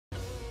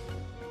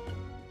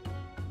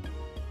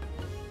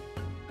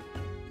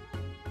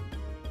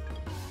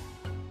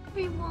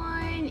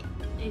Everyone,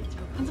 it's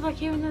Rapunzel back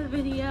here with another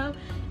video,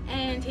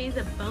 and today's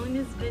a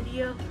bonus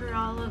video for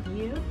all of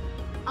you.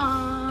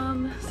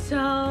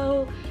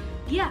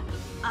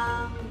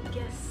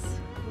 Guess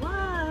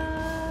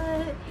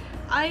what?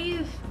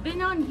 I've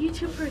been on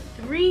YouTube for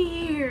 3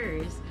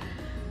 years.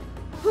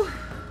 Whew.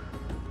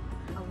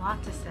 A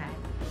lot to say.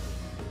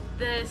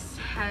 This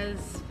has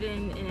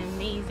been an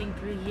amazing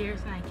 3 years,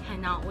 and I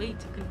cannot wait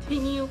to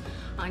continue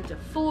on to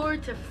 4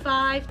 to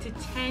 5 to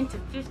 10 to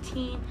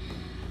 15.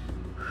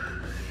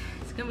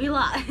 It's gonna be a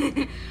lot.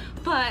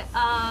 But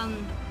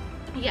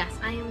yes,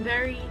 I am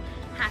very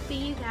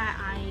happy that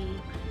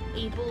I'm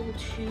able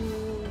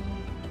to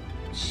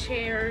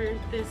share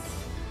this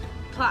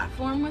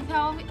platform with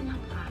all of it. Not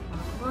platform,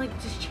 but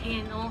like this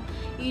channel,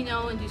 you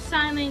know, and do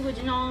sign language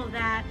and all of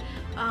that.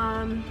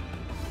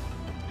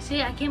 So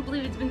yeah, I can't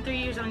believe it's been 3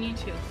 years on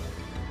YouTube.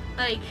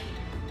 Like,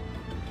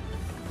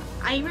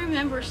 I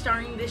remember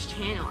starting this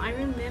channel. I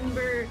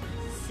remember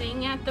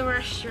sitting at the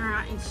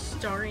restaurant and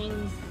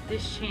starting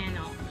this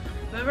channel.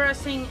 Remember I was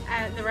sitting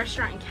at the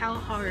restaurant in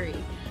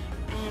Kalahari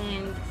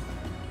and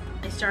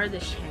I started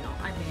this channel.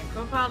 I made a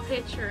profile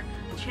picture,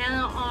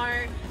 channel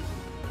art,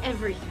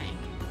 everything.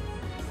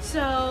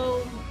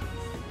 So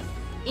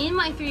in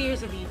my 3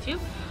 years of YouTube,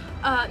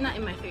 not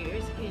in my 3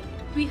 years,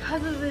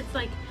 because of its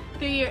like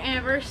 3-year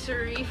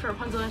anniversary for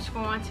Rapunzel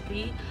Want to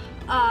Be,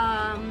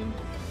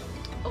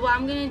 what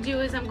I'm gonna do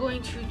is I'm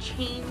going to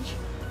change.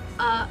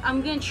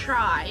 I'm gonna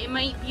try. It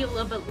might be a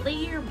little bit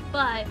later,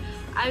 but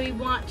I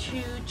want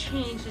to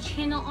change the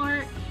channel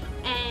art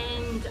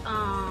and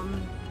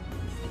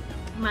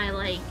my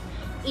like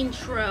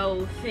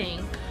intro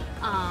thing,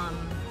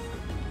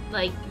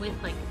 like with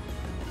like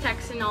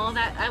text and all of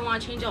that. I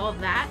want to change all of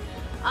that.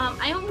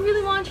 I don't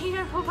really want to change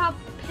my profile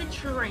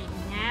picture right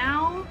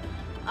now,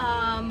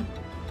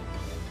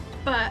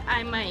 but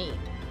I might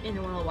in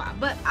a little while.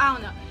 But I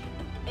don't know.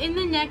 In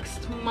the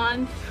next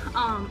month,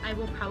 I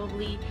will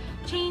probably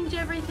change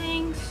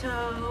everything.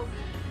 So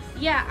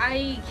yeah,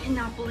 I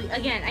cannot believe,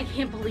 again, I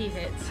can't believe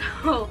it.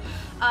 So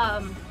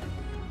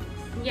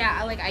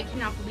yeah, like I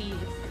cannot believe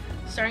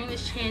starting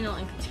this channel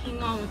and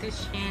continuing on with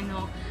this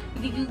channel.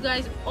 Thank you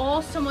guys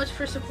all so much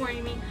for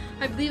supporting me.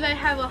 I believe I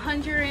have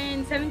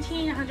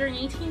 117,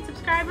 118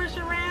 subscribers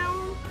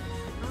around.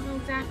 I don't know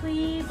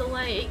exactly, but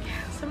like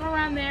somewhere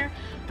around there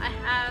I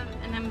have,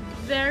 and I'm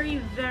very,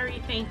 very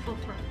thankful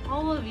for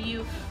all of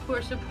you who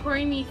are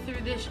supporting me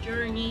through this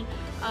journey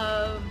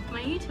of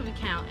my YouTube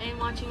account and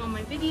watching all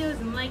my videos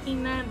and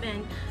liking them.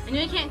 And I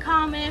know you can't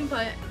comment,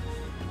 but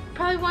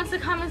probably once the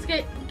comments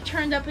get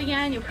turned up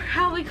again, you'll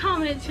probably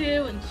comment it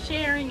too, and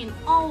sharing and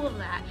all of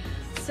that.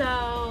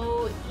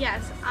 So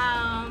yes,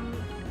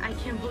 I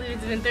can't believe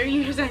it's been 30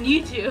 years on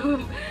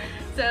YouTube.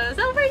 So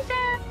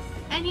celebration!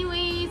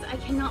 Anyways, I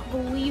cannot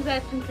believe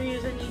that it's been 3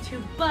 years on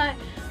YouTube, but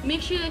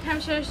make sure you like,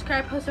 comment, share,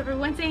 subscribe, post every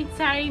Wednesday and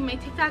Saturday. My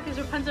TikTok is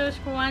Rapunzel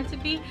Want to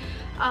Be.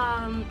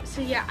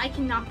 So yeah, I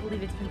cannot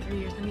believe it's been 3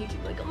 years on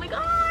YouTube. Like, oh my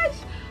gosh,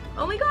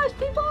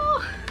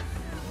 people!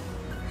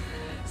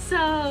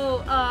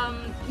 So,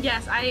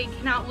 yes, I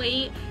cannot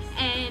wait.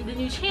 And the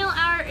new channel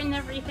art and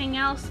everything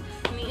else,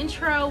 and the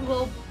intro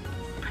will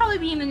probably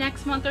be in the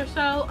next month or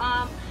so.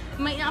 It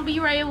might not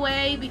be right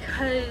away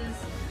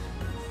because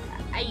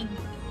I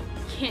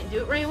can't do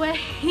it right away,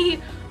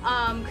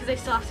 because I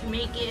still have to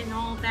make it and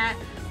all of that.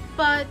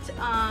 But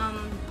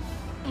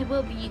it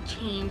will be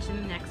changed in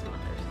the next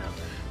month or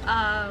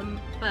so.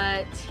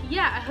 But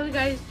yeah, I hope you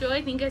guys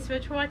enjoyed. Thank you guys so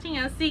much for watching.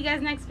 I'll see you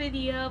guys next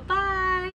video. Bye!